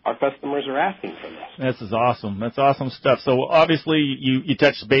 our customers are asking for this. This is awesome. That's awesome stuff. So obviously you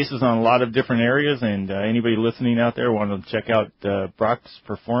touched bases on a lot of different areas, and anybody listening out there want to check out Brock's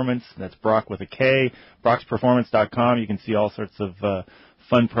Performance. That's Brock with a K, brocksperformance.com. You can see all sorts of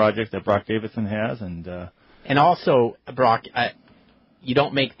fun projects that Brock Davidson has. And also, Brock, you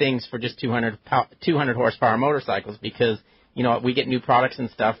don't make things for just 200 horsepower motorcycles, because we get new products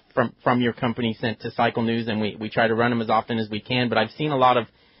and stuff from your company sent to Cycle News, and we try to run them as often as we can. But I've seen a lot of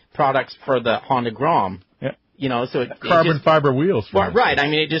products for the Honda Grom. Yep. So carbon fiber wheels. Right. I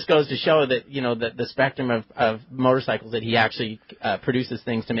mean, it just goes to show that the spectrum of motorcycles that he actually produces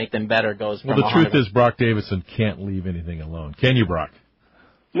things to make them better goes. Well, the truth is, Brock Davidson can't leave anything alone. Can you, Brock?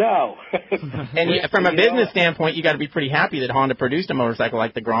 No. And from a business standpoint, you got to be pretty happy that Honda produced a motorcycle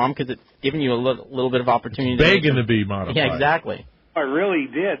like the Grom, because it's giving you a little bit of opportunity. It's begging to be modified. Yeah, exactly. I really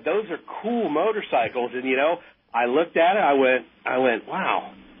did. Those are cool motorcycles, and I looked at it. I went,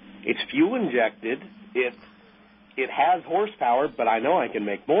 wow. It's fuel injected. It has horsepower, but I know I can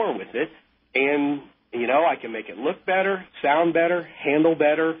make more with it, and I can make it look better, sound better, handle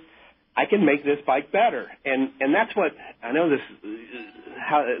better. I can make this bike better, and that's what I know.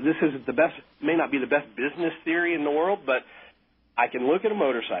 This is the best, may not be the best business theory in the world, but I can look at a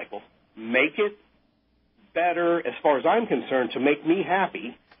motorcycle, make it better as far as I'm concerned to make me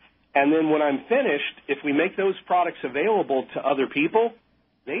happy, And then when I'm finished, if we make those products available to other people,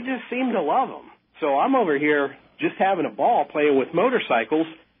 they just seem to love them. So I'm over here just having a ball playing with motorcycles,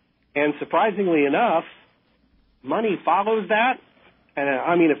 and surprisingly enough, money follows that. And,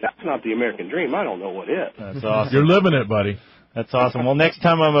 I mean, if that's not the American dream, I don't know what is. That's awesome. You're living it, buddy. That's awesome. Well, next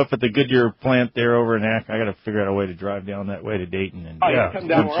time I'm up at the Goodyear plant there over in Akron, I got to figure out a way to drive down that way to Dayton and come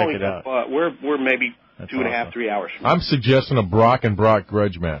down. check it out. We're maybe That's 2.5, 3 hours from I'm suggesting a Brock and Brock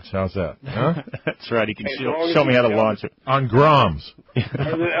grudge match. How's that? Huh? That's right. He can show me how to launch it. On Groms. Or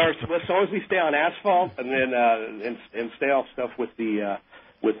as long as we stay on asphalt and then and stay off stuff with the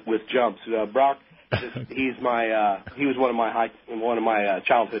with jumps. Brock, he was one of my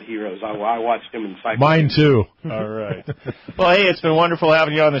childhood heroes. I watched him in cycling. Mine too. All right. Well, hey, it's been wonderful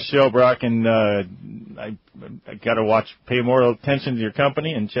having you on the show, Brock, and I got to pay more attention to your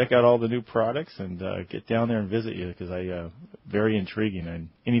company and check out all the new products and get down there and visit you because very intriguing and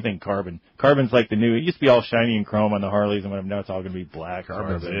anything carbon. Carbon's like the new. It used to be all shiny and chrome on the Harleys, and now it's all going to be black.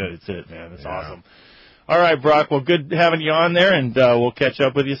 Carbon's it. It's it, man. It's awesome. All right, Brock. Well, good having you on there, and we'll catch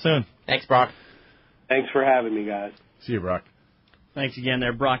up with you soon. Thanks, Brock. Thanks for having me, guys. See you, Brock. Thanks again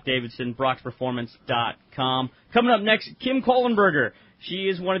there, Brock Davidson, brocksperformance.com. Coming up next, Kim Kohlenberger. She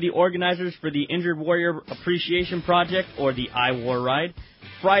is one of the organizers for the Injured Warrior Appreciation Project, or the IWAR ride.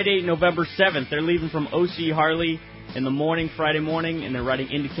 Friday, November 7th, they're leaving from OC Harley in the morning, Friday morning, and they're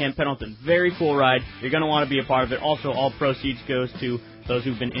riding into Camp Pendleton. Very cool ride. You're going to want to be a part of it. Also, all proceeds goes to those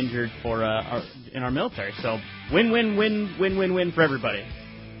who've been injured in our military. So win for everybody.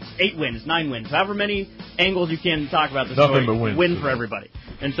 8 wins, 9 wins, however many angles you can talk about the story. Win for everybody.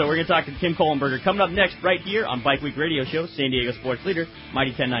 And so we're going to talk to Kim Kohlenberger coming up next right here on Bike Week Radio Show, San Diego Sports Leader,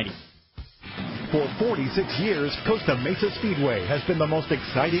 Mighty 1090. For 46 years, Costa Mesa Speedway has been the most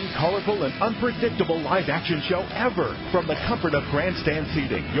exciting, colorful, and unpredictable live-action show ever. From the comfort of grandstand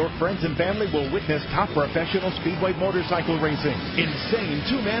seating, your friends and family will witness top professional speedway motorcycle racing, insane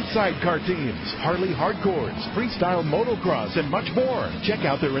two-man sidecar teams, Harley hardcores, freestyle motocross, and much more. Check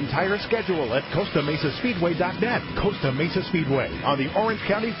out their entire schedule at CostaMesaSpeedway.net. Costa Mesa Speedway on the Orange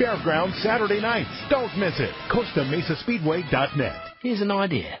County Fairgrounds Saturday nights. Don't miss it. CostaMesaSpeedway.net. Here's an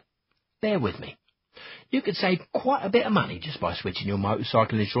idea. Bear with me. You could save quite a bit of money just by switching your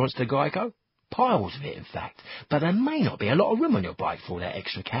motorcycle insurance to Geico. Piles of it, in fact. But there may not be a lot of room on your bike for all that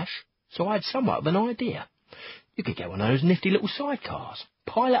extra cash. So I had somewhat of an idea. You could get one of those nifty little sidecars.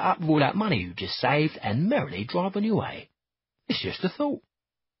 Pile it up with all that money you just saved and merrily drive on your way. It's just a thought.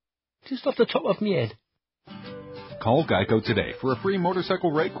 Just off the top of my head. Call Geico today for a free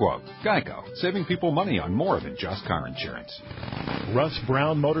motorcycle rate quote. Geico, saving people money on more than just car insurance. Russ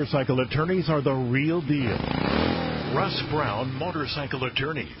Brown Motorcycle Attorneys are the real deal. Russ Brown Motorcycle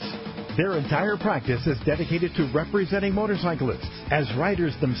Attorneys. Their entire practice is dedicated to representing motorcyclists. As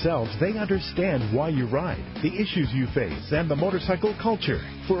riders themselves, they understand why you ride, the issues you face, and the motorcycle culture.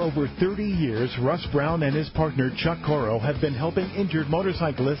 For over 30 years, Russ Brown and his partner Chuck Coro have been helping injured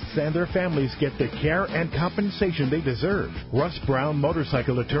motorcyclists and their families get the care and compensation they deserve. Russ Brown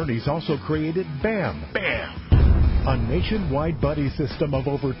Motorcycle Attorneys also created BAM. A nationwide buddy system of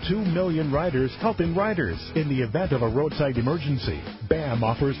over 2 million riders helping riders in the event of a roadside emergency. BAM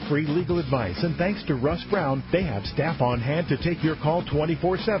offers free legal advice, and thanks to Russ Brown, they have staff on hand to take your call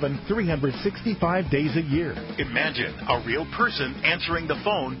 24/7, 365 days a year. Imagine a real person answering the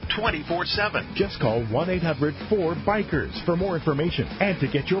phone 24/7. Just call 1-800-4BIKERS for more information and to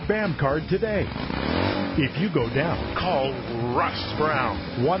get your BAM card today. If you go down, call Russ Brown.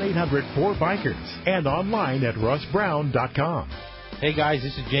 1-800-4BIKERS and online at russbrown.com. Hey guys,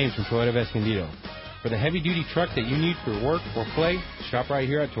 this is James from Toyota of Escondido. For the heavy-duty truck that you need for work or play, shop right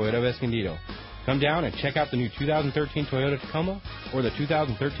here at Toyota of Escondido. Come down and check out the new 2013 Toyota Tacoma or the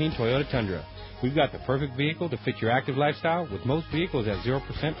 2013 Toyota Tundra. We've got the perfect vehicle to fit your active lifestyle with most vehicles at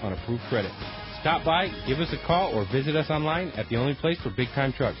 0% on approved credit. Stop by, give us a call, or visit us online at the only place for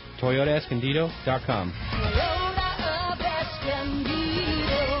big-time trucks, ToyotaEscondido.com.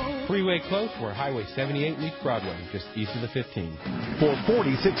 Freeway close where Highway 78 meets Broadway, just east of the 15. For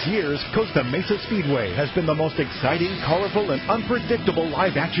 46 years, Costa Mesa Speedway has been the most exciting, colorful, and unpredictable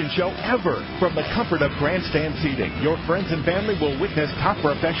live-action show ever. From the comfort of grandstand seating, your friends and family will witness top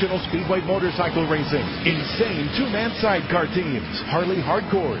professional speedway motorcycle racing, insane two-man sidecar teams, Harley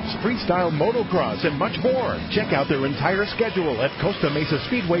hardcores, freestyle motocross, and much more. Check out their entire schedule at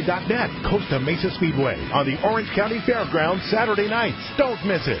CostaMesaSpeedway.net. Costa Mesa Speedway on the Orange County Fairgrounds Saturday nights. Don't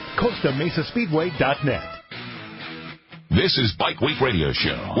miss it. CostaMesaSpeedway.net. This is Bike Week Radio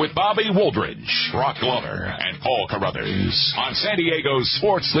Show with Bobby Woldridge, Brock Glover, and Paul Carruthers on San Diego's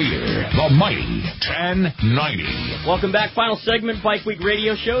sports leader, the mighty 1090. Welcome back. Final segment, Bike Week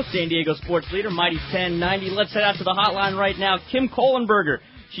Radio Show, San Diego sports leader, mighty 1090. Let's head out to the hotline right now. Kim Kohlenberger.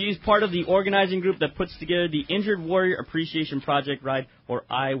 She's part of the organizing group that puts together the Injured Warrior Appreciation Project Ride, or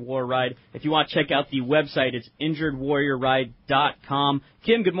IWAR Ride. If you want to check out the website, it's injuredwarriorride.com.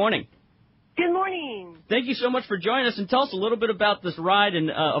 Kim, good morning. Good morning. Thank you so much for joining us, and tell us a little bit about this ride. And,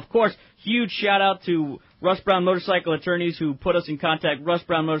 of course, huge shout-out to Russ Brown Motorcycle Attorneys who put us in contact. Russ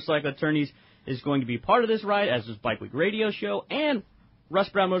Brown Motorcycle Attorneys is going to be part of this ride, as is Bike Week Radio Show, and Russ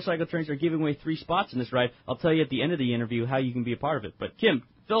Brown Motorcycle Attorneys are giving away 3 spots in this ride. I'll tell you at the end of the interview how you can be a part of it. But, Kim,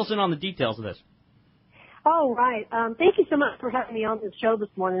 fill us in on the details of this. Oh, right. Thank you so much for having me on this show this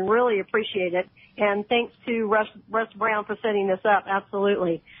morning. Really appreciate it. And thanks to Russ Brown for setting this up.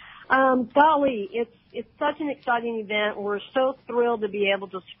 Absolutely. Golly, it's such an exciting event. We're so thrilled to be able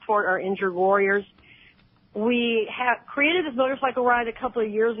to support our injured warriors. We have created this motorcycle ride a couple of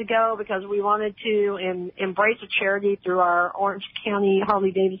years ago because we wanted to embrace a charity through our Orange County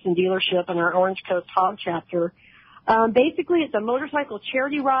Harley Davidson dealership and our Orange Coast Hog chapter. Basically, it's a motorcycle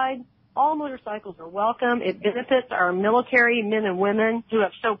charity ride. All motorcycles are welcome. It benefits our military men and women who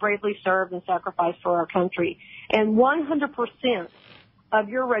have so bravely served and sacrificed for our country. And 100% of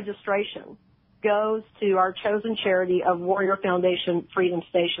your registration goes to our chosen charity of Warrior Foundation Freedom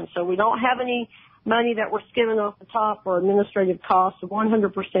Station. So we don't have any money that we're skimming off the top for administrative costs.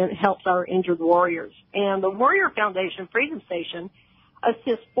 100% helps our injured warriors. And the Warrior Foundation Freedom Station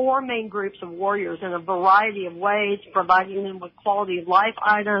assists 4 main groups of warriors in a variety of ways, providing them with quality of life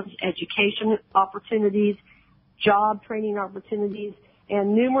items, education opportunities, job training opportunities,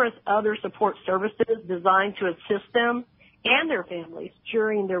 and numerous other support services designed to assist them and their families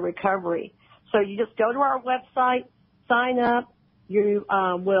during their recovery. So you just go to our website, sign up. We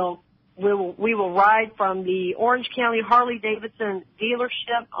will ride from the Orange County Harley Davidson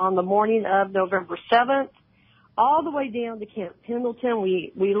dealership on the morning of November 7th, all the way down to Camp Pendleton.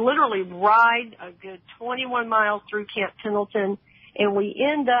 We literally ride a good 21 miles through Camp Pendleton, and we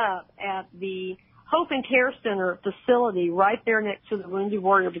end up at the Hope and Care Center facility right there next to the Wounded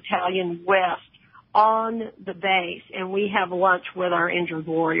Warrior Battalion West on the base, and we have lunch with our injured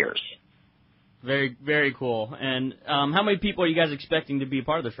warriors. Very, very cool. And how many people are you guys expecting to be a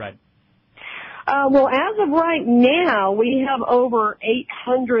part of this ride? Well, as of right now, we have over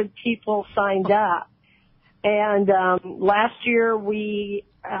 800 people signed up. And last year we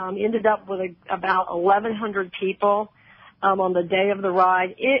ended up with about 1,100 people on the day of the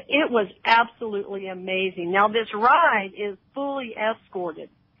ride. It was absolutely amazing. Now, this ride is fully escorted.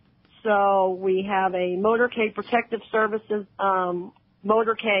 So we have a motorcade protective services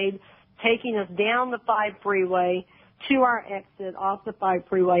motorcade taking us down the 5 freeway to our exit off the 5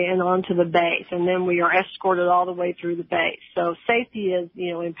 freeway and onto the base. And then we are escorted all the way through the base. So safety is,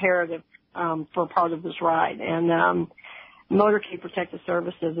 imperative for part of this ride. And Motorcade Protective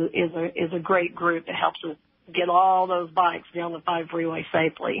Services is a great group that helps us get all those bikes down the 5 freeway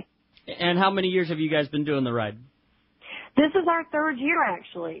safely. And how many years have you guys been doing the ride? This is our 3rd year,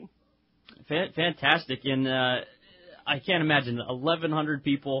 actually. Fantastic. And I can't imagine 1,100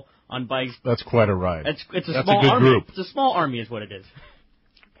 people on bikes. That's quite a ride. It's a That's small a good army. group. It's a small army is what it is.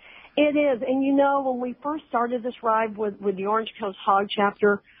 It is. And, when we first started this ride with the Orange Coast Hog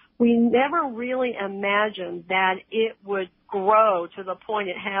chapter, we never really imagined that it would grow to the point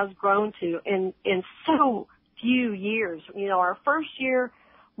it has grown to in so few years. Our first year,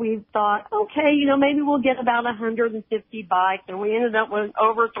 we thought, okay, maybe we'll get about 150 bikes, and we ended up with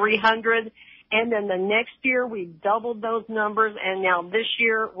over 300. And then the next year, we doubled those numbers, and now this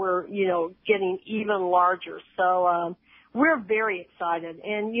year, we're, getting even larger. So we're very excited.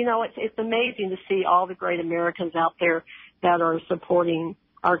 And, it's amazing to see all the great Americans out there that are supporting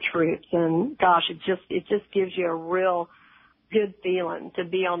our troops. And, gosh, it just gives you a real good feeling to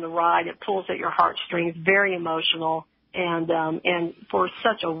be on the ride. It pulls at your heartstrings, very emotional, and for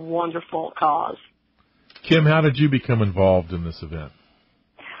such a wonderful cause. Kim, how did you become involved in this event?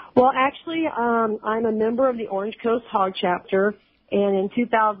 Well, actually, I'm a member of the Orange Coast Hog chapter, and in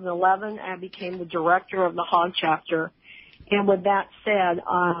 2011, I became the director of the Hog chapter. And with that said,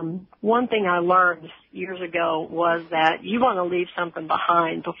 one thing I learned years ago was that you want to leave something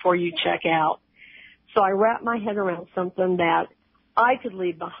behind before you check out. So I wrapped my head around something that I could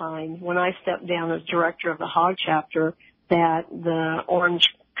leave behind when I stepped down as director of the Hog chapter, that the Orange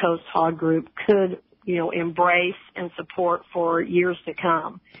Coast Hog group could, embrace and support for years to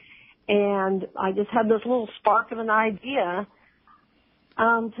come. And I just had this little spark of an idea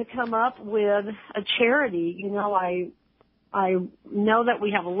to come up with a charity. I know that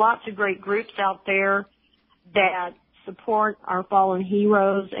we have lots of great groups out there that support our fallen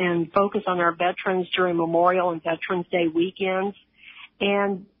heroes and focus on our veterans during Memorial and Veterans Day weekends.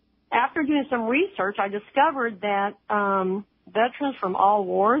 And after doing some research, I discovered that veterans from all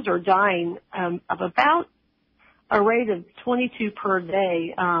wars are dying of about a rate of 22 per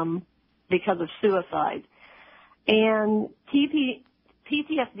day because of suicide. And PTSD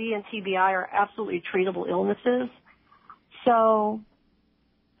and TBI are absolutely treatable illnesses. So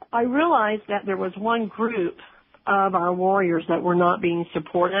I realized that there was one group of our warriors that were not being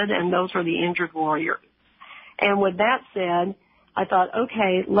supported, and those are the injured warriors. And with that said, I thought,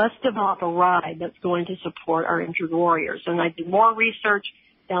 okay, let's develop a ride that's going to support our injured warriors. And I did more research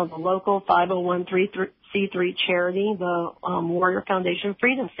down the local 501c3 charity, the Warrior Foundation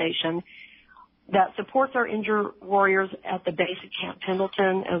Freedom Station, that supports our injured warriors at the base of Camp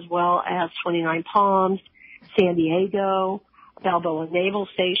Pendleton, as well as 29 Palms, San Diego, Balboa Naval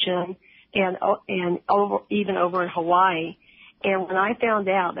Station, and even over in Hawaii. And when I found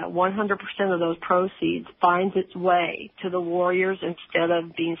out that 100% of those proceeds finds its way to the warriors instead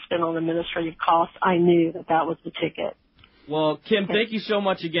of being spent on administrative costs, I knew that that was the ticket. Well, Kim, thank you so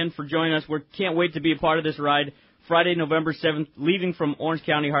much again for joining us. We can't wait to be a part of this ride. Friday, November 7th, leaving from Orange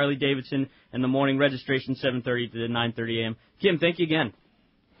County Harley-Davidson in the morning, registration 7:30 to 9:30 a.m. Kim, thank you again.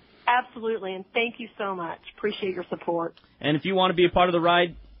 Absolutely, and thank you so much. Appreciate your support. And if you want to be a part of the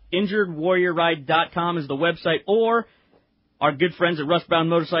ride, InjuredWarriorRide.com is the website, or our good friends at Russ Brown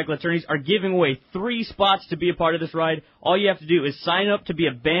Motorcycle Attorneys are giving away 3 spots to be a part of this ride. All you have to do is sign up to be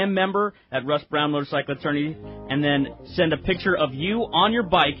a BAM member at Russ Brown Motorcycle Attorneys, and then send a picture of you on your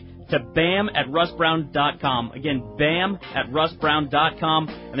bike to bam@russbrown.com. Again, bam@russbrown.com,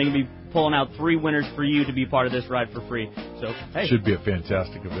 and they're going to be pulling out 3 winners for you to be part of this ride for free. So, hey. Should be a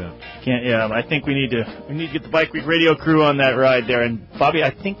fantastic event. I think we need to get the Bike Week radio crew on that ride there. And Bobby, I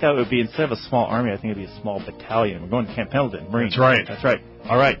think that would be, instead of a small army, I think it'd be a small battalion. We're going to Camp Pendleton, Marines. That's right.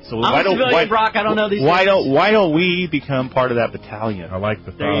 All right. So Brock, I don't know these why don't we become part of that battalion? I like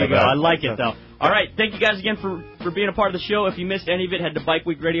the thought. There you go. I like it, though. All right. Thank you guys again for being a part of the show. If you missed any of it, head to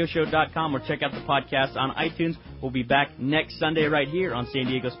bikeweekradioshow.com or check out the podcast on iTunes. We'll be back next Sunday right here on San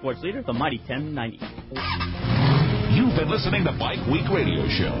Diego Sports Leader, the Mighty 1090. You've been listening to Bike Week Radio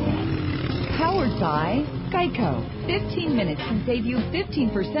Show. Powered by Geico. 15 minutes can save you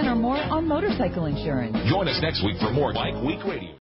 15% or more on motorcycle insurance. Join us next week for more Bike Week Radio.